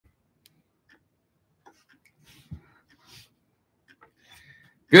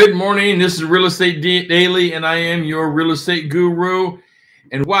Good morning. This is Real Estate Daily, and I am your real estate guru.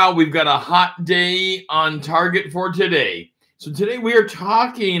 And wow, we've got a hot day on target for today. So today we are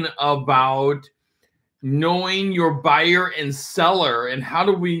talking about knowing your buyer and seller and how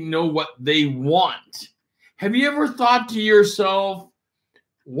do we know what they want? Have you ever thought to yourself,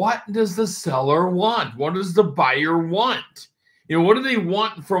 what does the seller want? What does the buyer want? What do they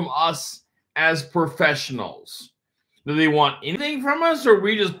want from us as professionals? Do they want anything from us, or are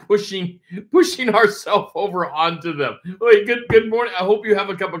we just pushing ourselves over onto them? Wait, good morning. I hope you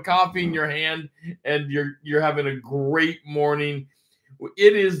have a cup of coffee in your hand and you're having a great morning.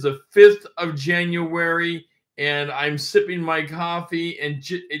 It is the 5th of January, and I'm sipping my coffee and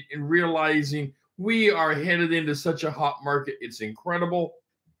realizing we are headed into such a hot market. It's incredible.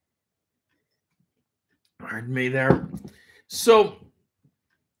 Pardon me there. So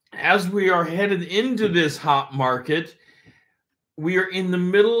as we are headed into this hot market, we are in the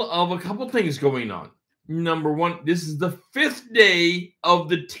middle of a couple things going on. Number one, this is the 5th day of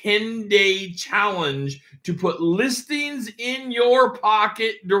the 10-day challenge to put listings in your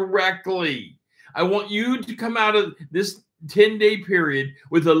pocket directly. I want you to come out of this 10-day period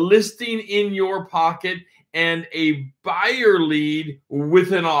with a listing in your pocket and a buyer lead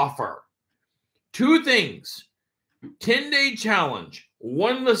with an offer. Two things. 10-day challenge,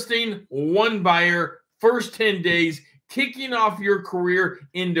 one listing, one buyer, first 10 days, kicking off your career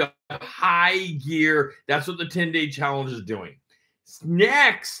into high gear. That's what the 10-day challenge is doing.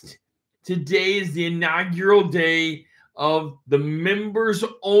 Next, today is the inaugural day of the members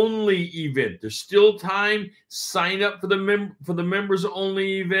only event. There's still time. Sign up for the members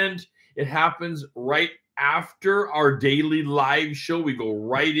only event. It happens right after our daily live show. We go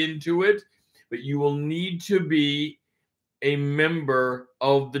right into it. But you will need to be a member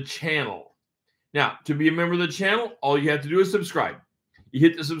of the channel. Now, to be a member of the channel, all you have to do is subscribe. You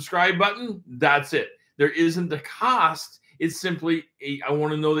hit the subscribe button, that's it. There isn't a cost. It's simply, I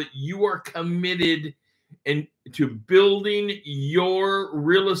want to know that you are committed to building your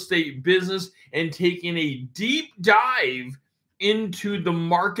real estate business and taking a deep dive into the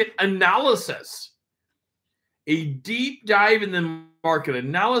market analysis. A deep dive in the market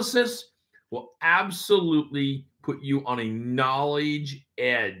analysis will absolutely put you on a knowledge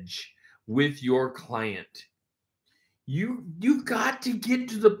edge with your client. You got to get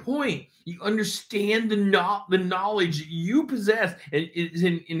to the point. You understand the knowledge that you possess and is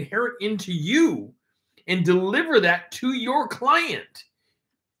inherent into you and deliver that to your client.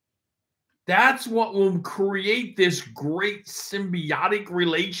 That's what will create this great symbiotic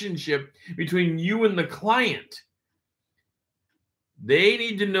relationship between you and the client. They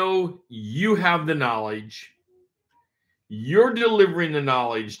need to know you have the knowledge. You're delivering the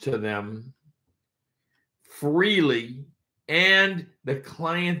knowledge to them freely, and the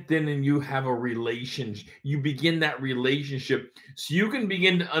client then and you have a relationship. You begin that relationship so you can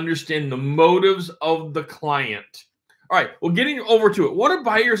begin to understand the motives of the client. All right, well, getting over to it. What do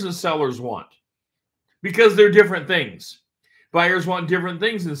buyers and sellers want? Because they're different things. Buyers want different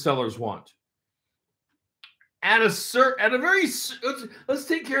things than sellers want. Let's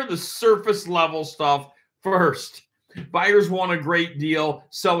take care of the surface level stuff first. Buyers want a great deal.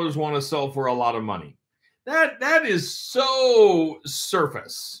 Sellers want to sell for a lot of money. That is so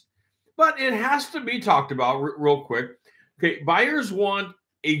surface, but it has to be talked about real quick. Okay, buyers want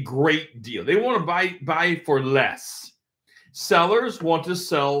a great deal. They want to buy for less. Sellers want to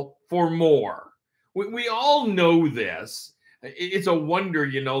sell for more. We all know this. It's a wonder,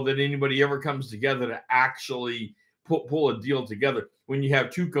 that anybody ever comes together to actually pull a deal together when you have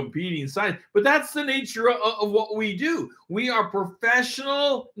two competing sides. But that's the nature of what we do. We are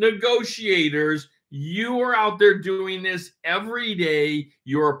professional negotiators. You are out there doing this every day.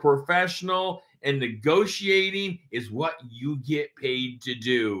 You're a professional, and negotiating is what you get paid to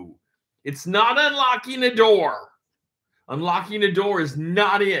do. It's not unlocking a door. Unlocking a door is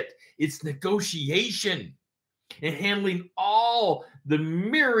not it. It's negotiation and handling all the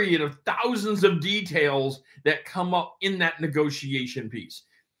myriad of thousands of details that come up in that negotiation piece.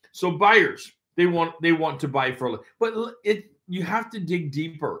 So buyers, they want to buy for, but you have to dig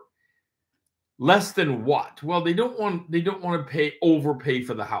deeper. Less than what? Well, they don't want to overpay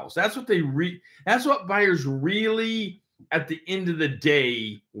for the house. That's what buyers really at the end of the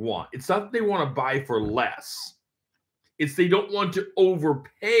day want. It's not that they want to buy for less. It's they don't want to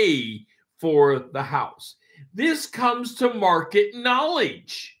overpay for the house. This comes to market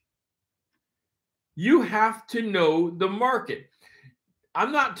knowledge. You have to know the market.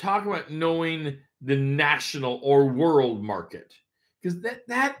 I'm not talking about knowing the national or world market, because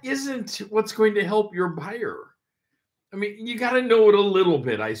that isn't what's going to help your buyer. I mean, you got to know it a little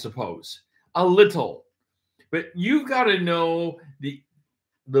bit, I suppose, a little, but you've got to know the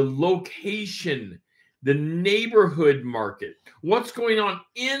location, the neighborhood market, what's going on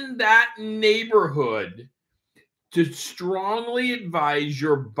in that neighborhood to strongly advise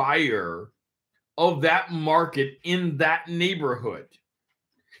your buyer of that market in that neighborhood.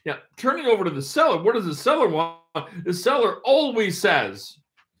 Now, turning over to the seller, what does the seller want? The seller always says,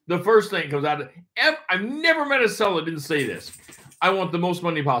 the first thing comes out of, I've never met a seller that didn't say this. I want the most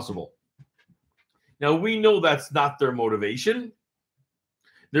money possible. Now, we know that's not their motivation.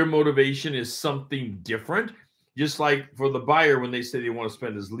 Their motivation is something different. Just like for the buyer, when they say they want to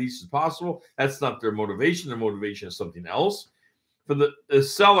spend as least as possible, that's not their motivation. Their motivation is something else. For the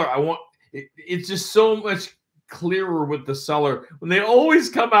seller, it's just so much clearer with the seller when they always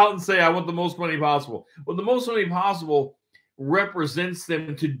come out and say, I want the most money possible. Well, the most money possible represents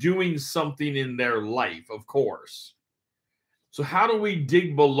them to doing something in their life, of course. So how do we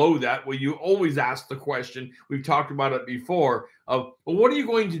dig below that? Well, you always ask the question, we've talked about it before, of, well, what are you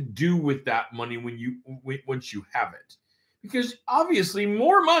going to do with that money once you have it? Because obviously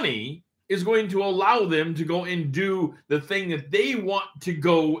more money is going to allow them to go and do the thing that they want to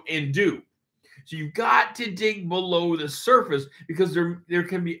go and do. So you've got to dig below the surface, because there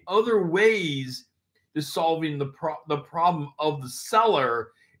can be other ways to solving the problem of the seller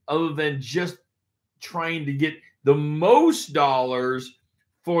other than just trying to get the most dollars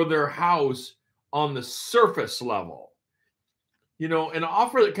for their house on the surface level. You know, an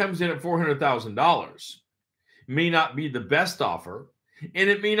offer that comes in at $400,000 may not be the best offer, and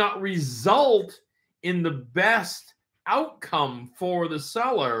it may not result in the best outcome for the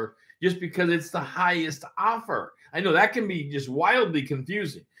seller just because it's the highest offer. I know that can be just wildly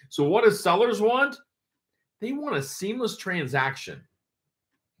confusing. So what do sellers want? They want a seamless transaction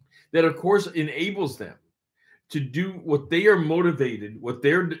that, of course, enables them to do what they are motivated, what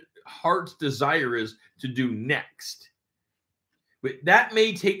their heart's desire is to do next. But that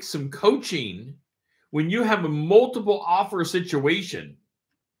may take some coaching when you have a multiple offer situation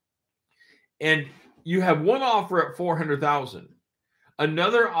and you have one offer at $400,000,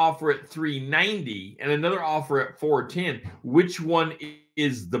 another offer at $390,000, and another offer at $410,000. Which one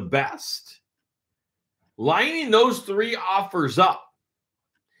is the best? Lining those three offers up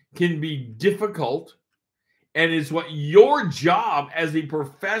can be difficult, and is what your job as a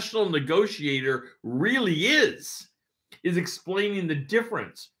professional negotiator really is explaining the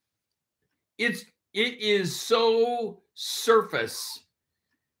difference. It is so surface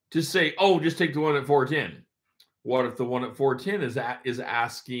to say, oh, just take the one at 410. What if the one at 410 is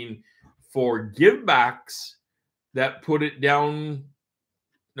asking for givebacks that put it down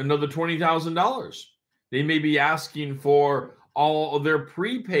another $20,000? They may be asking for all of their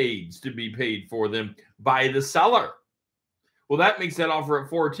prepaids to be paid for them by the seller. Well, that makes that offer at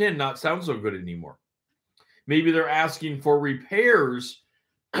 410 not sound so good anymore. Maybe they're asking for repairs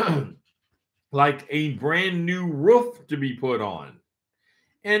like a brand new roof to be put on.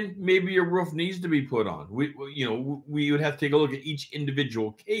 And maybe a roof needs to be put on. We would have to take a look at each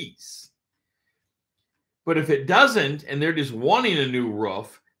individual case. But if it doesn't, and they're just wanting a new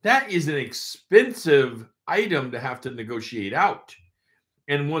roof, that is an expensive item to have to negotiate out.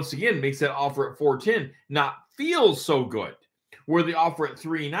 And once again, makes that offer at 410 not feel so good. Where the offer at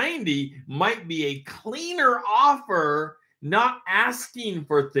 390 might be a cleaner offer, not asking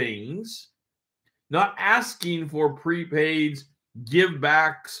for things, not asking for prepaids,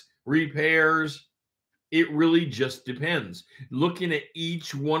 givebacks, repairs. It really just depends. Looking at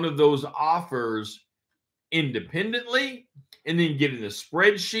each one of those offers independently and then getting a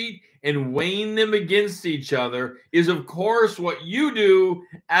spreadsheet and weighing them against each other is, of course, what you do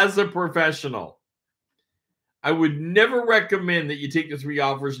as a professional. I would never recommend that you take the three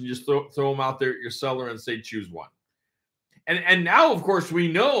offers and just throw them out there at your seller and say, choose one. And now, of course,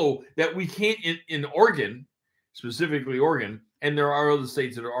 we know that we can't in Oregon, specifically Oregon, and there are other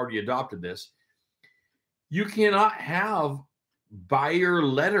states that have already adopted this, you cannot have buyer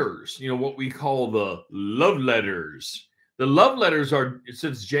letters, what we call the love letters. The love letters are,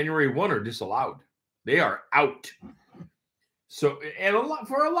 since January 1, are disallowed. They are out. So, and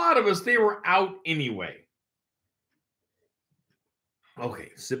for a lot of us, they were out anyway.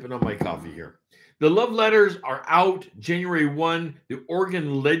 Okay, sipping on my coffee here. The love letters are out January 1. The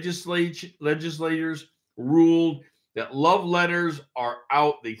Oregon legislators ruled that love letters are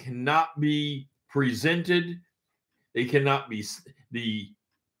out. They cannot be presented. They cannot be, the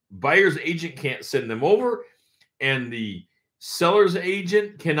buyer's agent can't send them over, and the seller's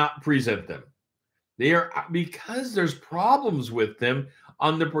agent cannot present them. They are, because there's problems with them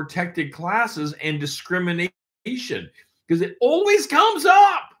on the protected classes and discrimination because it always comes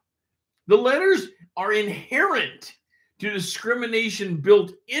up. The letters are inherent to discrimination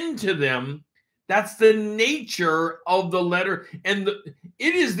built into them. That's the nature of the letter. And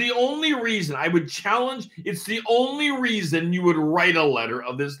it is the only reason I would challenge, it's the only reason you would write a letter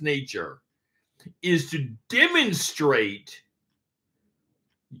of this nature is to demonstrate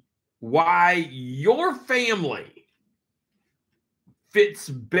why your family fits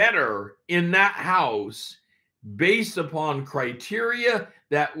better in that house based upon criteria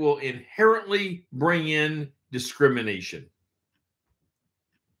that will inherently bring in discrimination.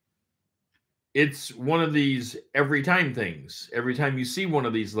 It's one of these every time things. Every time you see one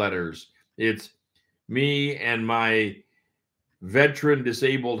of these letters, it's me and my veteran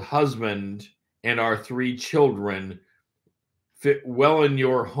disabled husband and our 3 children fit well in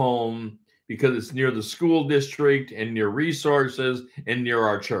your home because it's near the school district and near resources and near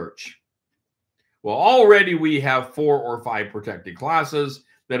our church. Well, already we have 4 or 5 protected classes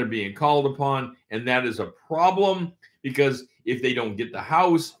that are being called upon, and that is a problem because if they don't get the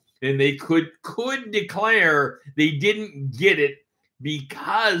house, then they could declare they didn't get it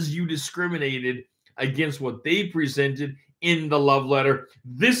because you discriminated against what they presented in the love letter.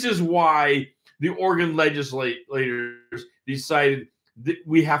 This is why the Oregon legislators decided that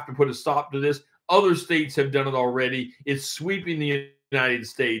we have to put a stop to this. Other states have done it already. It's sweeping the United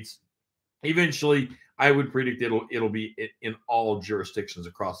States. Eventually, I would predict it'll be in all jurisdictions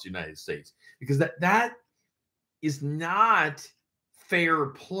across the United States because that is not fair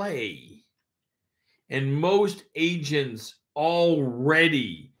play. And most agents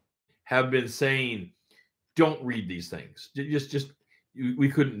already have been saying, don't read these things. Just we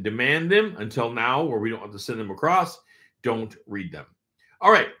couldn't demand them until now where we don't have to send them across. Don't read them.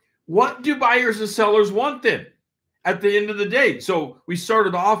 All right. What do buyers and sellers want then at the end of the day? So we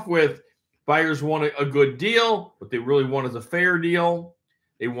started off with buyers want a good deal. What they really want is a fair deal.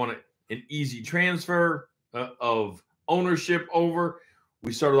 They want an easy transfer of ownership over.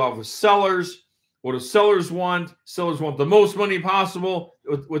 We started off with sellers. What do sellers want? Sellers want the most money possible.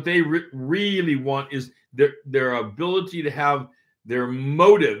 What they really want is their ability to have their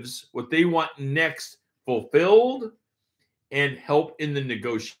motives, what they want next, fulfilled, and help in the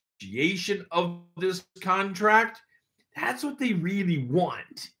negotiation of this contract. That's what they really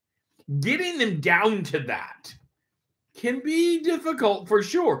want. Getting them down to that can be difficult for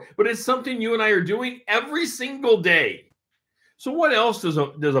sure, but it's something you and I are doing every single day. So what else does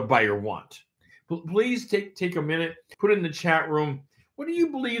a buyer want? Please take a minute, put it in the chat room. What do you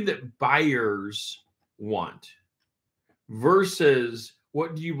believe that buyers want versus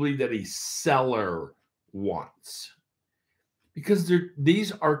what do you believe that a seller wants? Because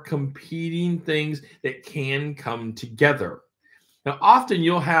these are competing things that can come together. Now, often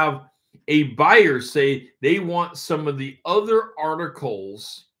you'll have a buyer say they want some of the other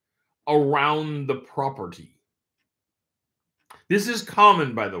articles around the property. This is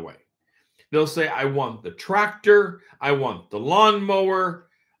common, by the way. They'll say, I want the tractor, I want the lawnmower,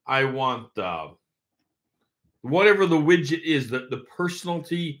 I want the whatever the widget is, the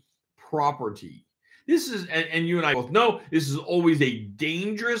personality property. This is, and you and I both know, this is always a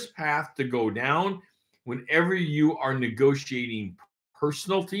dangerous path to go down whenever you are negotiating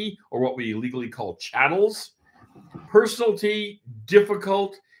personality, or what we legally call chattels. Personality,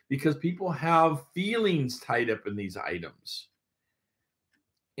 difficult because people have feelings tied up in these items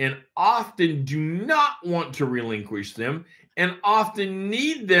and often do not want to relinquish them and often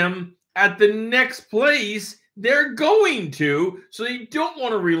need them at the next place they're going to. So they don't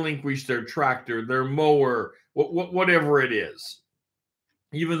want to relinquish their tractor, their mower, whatever it is,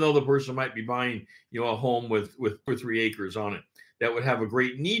 even though the person might be buying, a home with 2 or 3 acres on it that would have a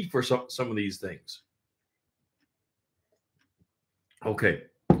great need for some of these things. Okay.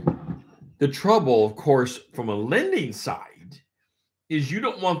 The trouble, of course, from a lending side is you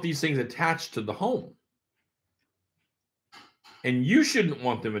don't want these things attached to the home. And you shouldn't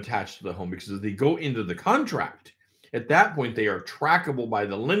want them attached to the home because if they go into the contract, at that point, they are trackable by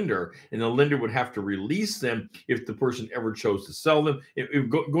the lender, and the lender would have to release them if the person ever chose to sell them.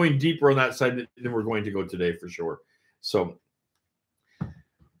 Going deeper on that side than we're going to go today for sure. So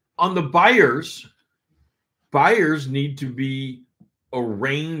on the buyers need to be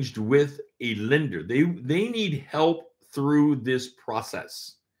arranged with a lender. They need help through this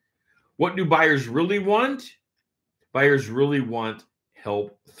process. What do buyers really want? Buyers really want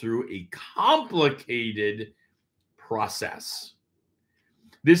help through a complicated process.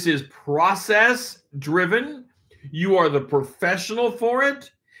 This is process driven. You are the professional for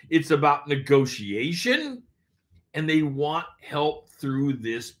it. It's about negotiation, and they want help through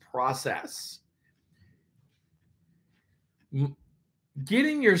this process.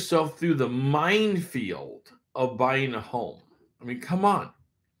 getting yourself through the minefield of buying a home. I mean, come on.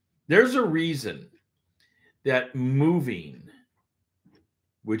 There's a reason that moving,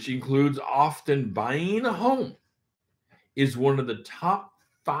 which includes often buying a home, is one of the top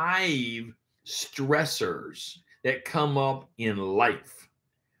 5 stressors that come up in life.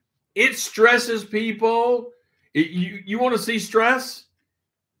 It stresses people. You want to see stress?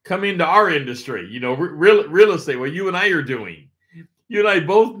 Come into our industry, real estate, what you and I are doing. You and I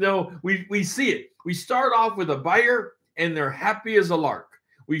both know we see it. We start off with a buyer and they're happy as a lark.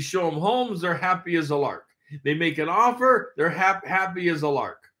 We show them homes, they're happy as a lark. They make an offer, they're happy as a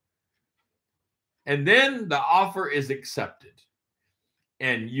lark. And then the offer is accepted.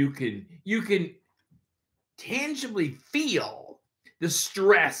 And you can tangibly feel the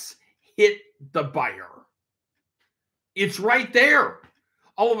stress hit the buyer. It's right there.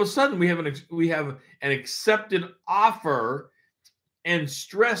 All of a sudden we have an accepted offer, and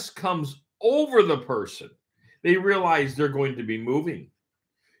stress comes over the person. They realize they're going to be moving.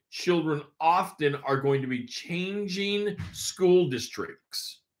 Children often are going to be changing school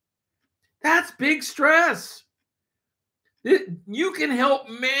districts. That's big stress. You can help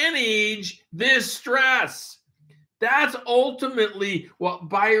manage this stress. That's ultimately what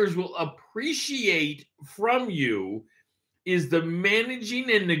buyers will appreciate from you, is the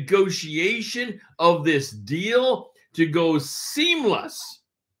managing and negotiation of this deal to go seamless.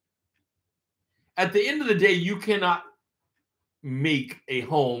 At the end of the day, you cannot make a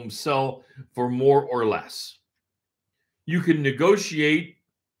home sell for more or less. You can negotiate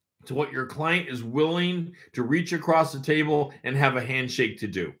to what your client is willing to reach across the table and have a handshake to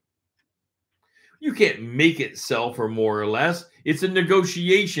do. You can't make it sell for more or less. It's a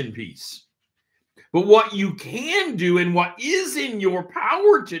negotiation piece. But what you can do, and what is in your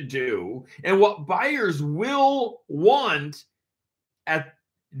power to do, and what buyers will want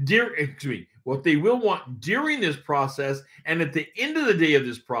what they will want during this process and at the end of the day of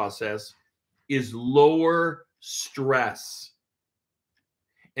this process, is lower stress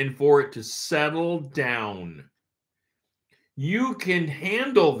and for it to settle down. You can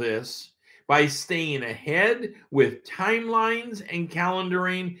handle this by staying ahead with timelines and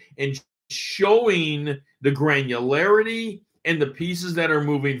calendaring and showing the granularity and the pieces that are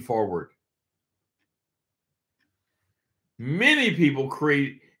moving forward. Many people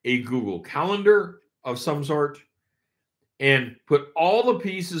create a Google Calendar of some sort and put all the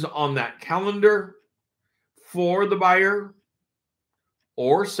pieces on that calendar for the buyer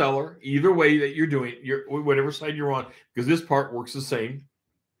or seller, either way that you're doing, whatever side you're on, because this part works the same.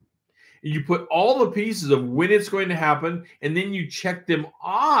 You put all the pieces of when it's going to happen, and then you check them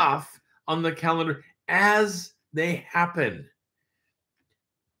off on the calendar as they happen.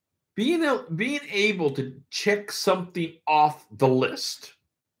 Being able to check something off the list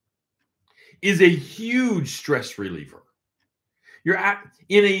is a huge stress reliever. You're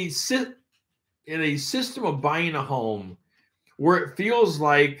in a system of buying a home where it feels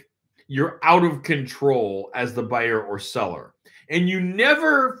like you're out of control as the buyer or seller, and you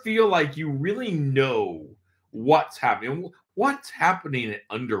never feel like you really know what's happening. What's happening at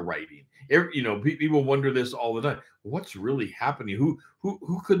underwriting? People wonder this all the time. What's really happening?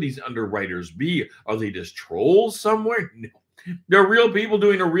 Who could these underwriters be? Are they just trolls somewhere? No, they're real people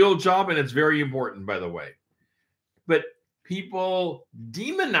doing a real job, and it's very important, by the way. But people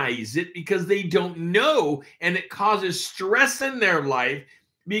demonize it because they don't know, and it causes stress in their life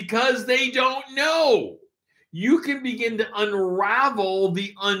because they don't know. You can begin to unravel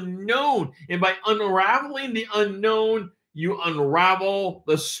the unknown, and by unraveling the unknown, you unravel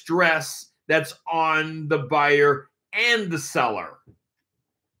the stress that's on the buyer and the seller.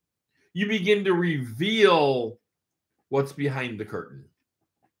 You begin to reveal what's behind the curtain.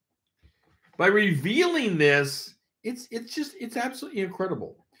 By revealing this, it's absolutely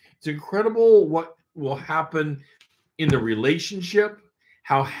incredible. It's incredible what will happen in the relationship,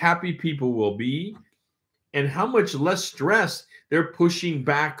 how happy people will be, and how much less stress they're pushing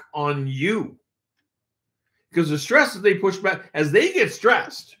back on you. Because the stress that they push back, as they get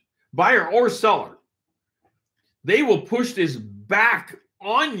stressed, buyer or seller, they will push this back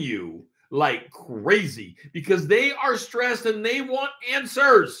on you like crazy because they are stressed and they want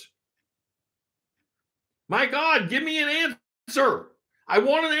answers. My God, give me an answer. I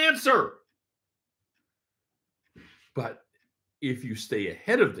want an answer. But if you stay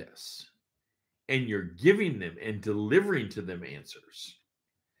ahead of this and you're giving them and delivering to them answers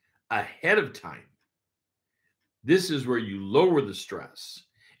ahead of time, this is where you lower the stress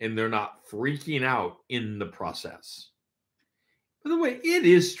and they're not freaking out in the process. By the way, it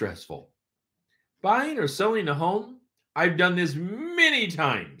is stressful. Buying or selling a home, I've done this many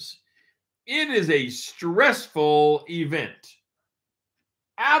times. It is a stressful event.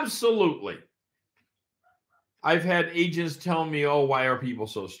 Absolutely. I've had agents tell me, oh, why are people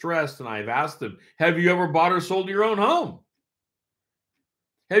so stressed? And I've asked them, have you ever bought or sold your own home?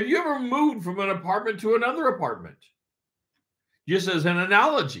 Have you ever moved from an apartment to another apartment? Just as an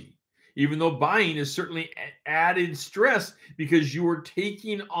analogy, even though buying is certainly added stress because you are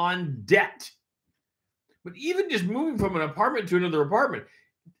taking on debt. But even just moving from an apartment to another apartment,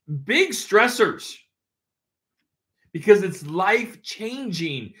 big stressors because it's life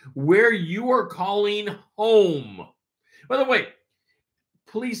changing where you are calling home. By the way,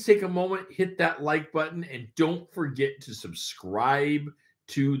 please take a moment, hit that like button, and don't forget to subscribe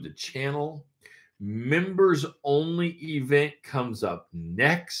to the channel. Members only event comes up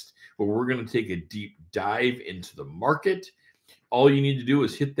next, where we're going to take a deep dive into the market. All you need to do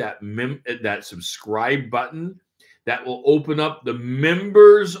is hit that subscribe button. That will open up the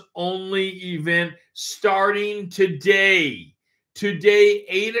members only event starting today. Today,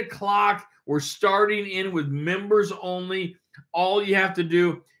 8 o'clock, we're starting in with members only. All you have to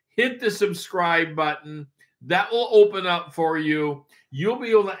do, hit the subscribe button. That will open up for you. You'll be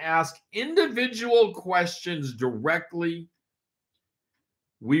able to ask individual questions directly.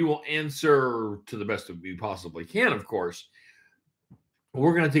 We will answer to the best that we possibly can, of course.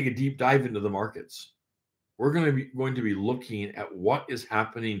 We're going to take a deep dive into the markets. We're going to be looking at what is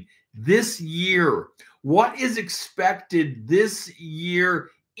happening this year, what is expected this year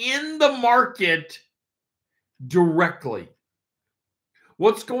in the market directly.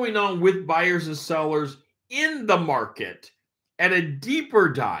 What's going on with buyers and sellers in the market at a deeper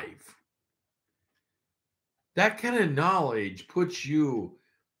dive. That kind of knowledge puts you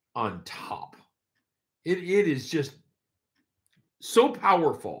on top. It is just so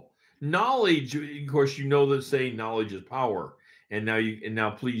powerful. Knowledge, of course, you know the saying, knowledge is power. And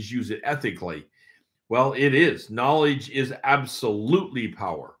now please use it ethically. Well, it is. Knowledge is absolutely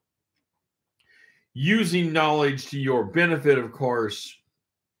power. Using knowledge to your benefit, of course,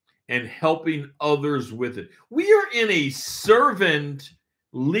 and helping others with it. We are in a servant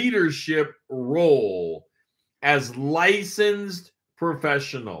leadership role as licensed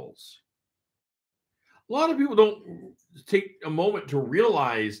professionals. A lot of people don't take a moment to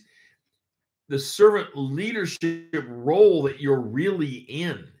realize the servant leadership role that you're really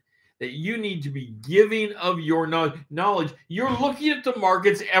in, that you need to be giving of your knowledge. You're looking at the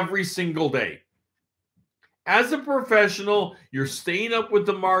markets every single day. As a professional, you're staying up with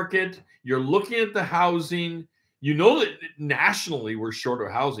the market. You're looking at the housing. You know that nationally we're short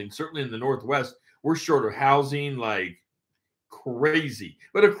of housing. Certainly in the Northwest, we're short of housing like crazy.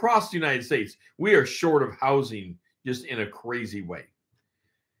 But across the United States, we are short of housing just in a crazy way.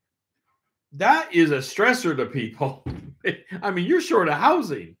 That is a stressor to people. I mean, you're short of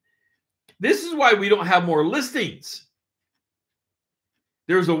housing. This is why we don't have more listings.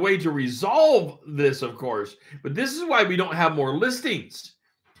 There's a way to resolve this, of course, but this is why we don't have more listings.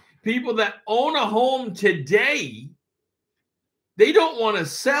 People that own a home today, they don't want to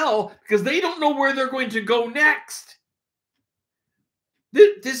sell because they don't know where they're going to go next.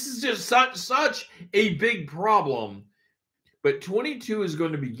 This is just such a big problem. But 22 is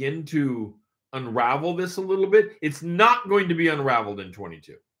going to begin to unravel this a little bit. It's not going to be unraveled in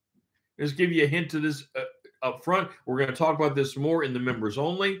 22. Just give you a hint to this up front. We're going to talk about this more in the members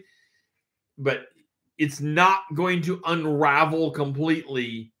only, but it's not going to unravel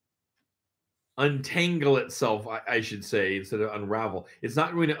completely, untangle itself, I should say, instead of unravel. It's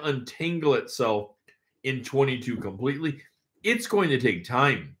not going to untangle itself in 22 completely. It's going to take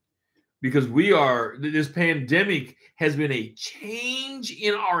time because this pandemic has been a change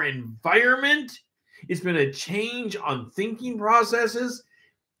in our environment. It's been a change on thinking processes.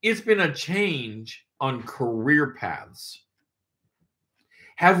 It's been a change on career paths.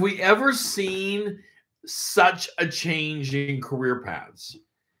 Have we ever seen such a change in career paths?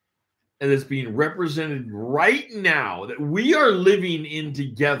 And it's being represented right now that we are living in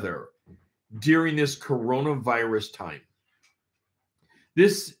together during this coronavirus time.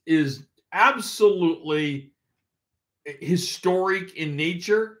 This is absolutely historic in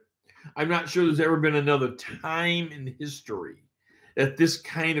nature. I'm not sure there's ever been another time in history that this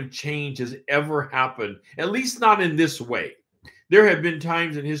kind of change has ever happened, at least not in this way. There have been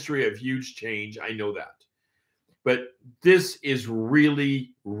times in history of huge change. I know that. But this is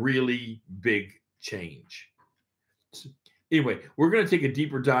really, really big change. So anyway, we're going to take a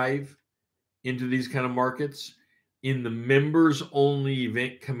deeper dive into these kind of markets in the members only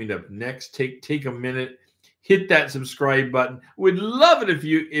event coming up next. Take a minute, hit that subscribe button. We'd love it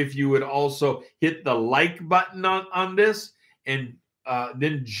if you would also hit the like button on this, and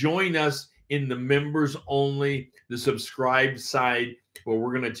then join us in the members only, the subscribe side, where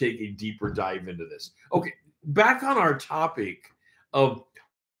we're going to take a deeper dive into this. Okay, back on our topic of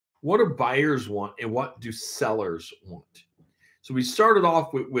what do buyers want and what do sellers want. So we started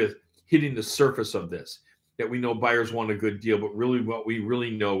off with hitting the surface of this, that we know buyers want a good deal, but really what we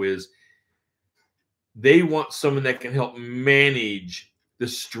really know is they want someone that can help manage the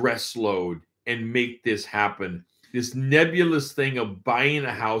stress load and make this happen. This nebulous thing of buying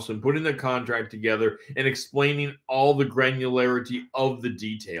a house and putting the contract together and explaining all the granularity of the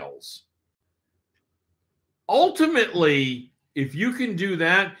details. Ultimately, if you can do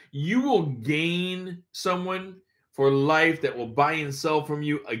that, you will gain someone for life that will buy and sell from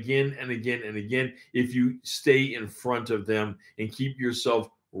you again and again and again if you stay in front of them and keep yourself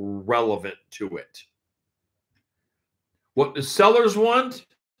relevant to it. What the sellers want?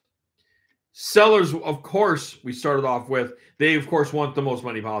 Sellers, of course, we started off with, they, of course, want the most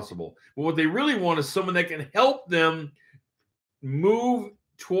money possible. But what they really want is someone that can help them move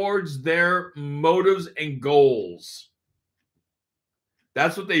towards their motives and goals.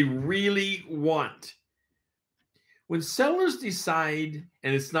 That's what they really want. When sellers decide,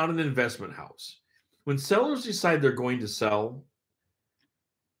 and it's not an investment house, when sellers decide they're going to sell,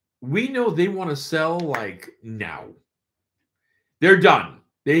 we know they want to sell like now. They're done.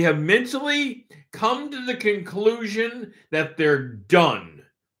 They have mentally come to the conclusion that they're done,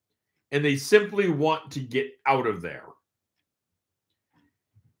 and they simply want to get out of there.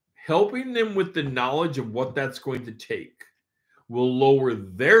 Helping them with the knowledge of what that's going to take will lower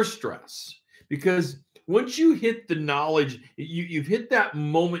their stress, because once you hit the knowledge, you've hit that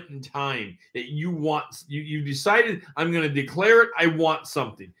moment in time that you want, you decided, I'm going to declare it, I want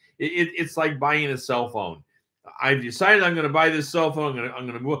something. It's like buying a cell phone. I've decided I'm going to buy this cell phone. I'm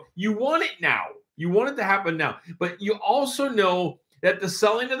going to move. You want it now. You want it to happen now. But you also know that the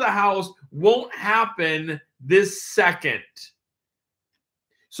selling of the house won't happen this second.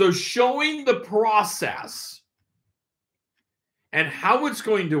 So showing the process and how it's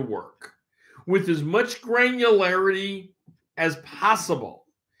going to work with as much granularity as possible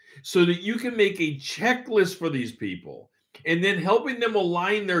so that you can make a checklist for these people, and then helping them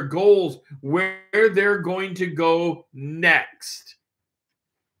align their goals where they're going to go next.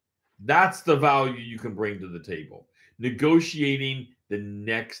 That's the value you can bring to the table. Negotiating the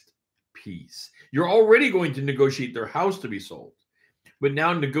next piece. You're already going to negotiate their house to be sold, but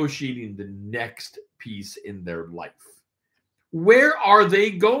now negotiating the next piece in their life. Where are they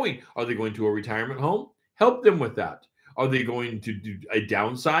going? Are they going to a retirement home? Help them with that. Are they going to do a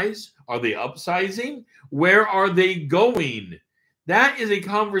downsize? Are they upsizing? Where are they going? That is a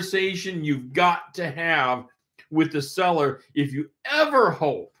conversation you've got to have with the seller if you ever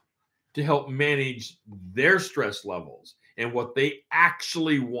hope to help manage their stress levels and what they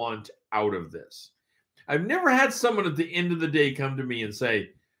actually want out of this. I've never had someone at the end of the day come to me and say,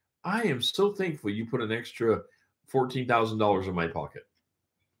 I am so thankful you put an extra $14,000 in my pocket.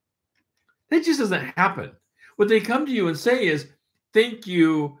 That just doesn't happen. What they come to you and say is, thank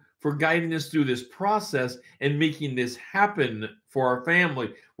you for guiding us through this process and making this happen for our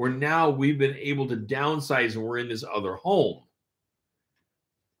family, where now we've been able to downsize and we're in this other home.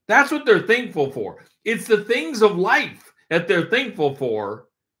 That's what they're thankful for. It's the things of life that they're thankful for,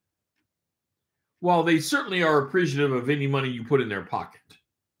 while they certainly are appreciative of any money you put in their pocket.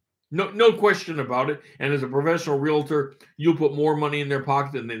 No question about it. And as a professional realtor, you'll put more money in their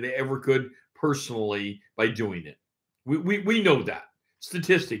pocket than they ever could personally by doing it. We know that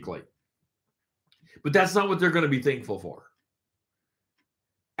statistically. But that's not what they're going to be thankful for.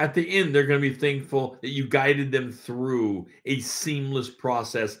 At the end, they're going to be thankful that you guided them through a seamless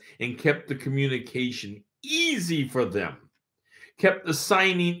process and kept the communication easy for them, kept the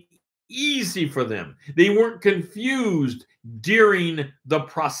signing easy for them. They weren't confused during the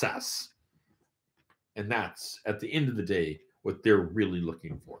process. And that's, at the end of the day, what they're really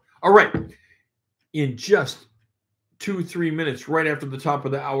looking for. All right. In just 2-3 minutes, right after the top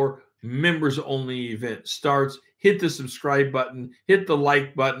of the hour, members only event starts. Hit the subscribe button, hit the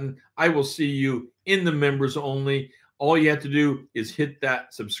like button. I will see you in the members only. All you have to do is hit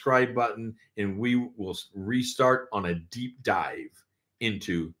that subscribe button, and we will restart on a deep dive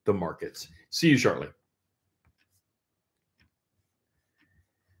into the markets. See you shortly.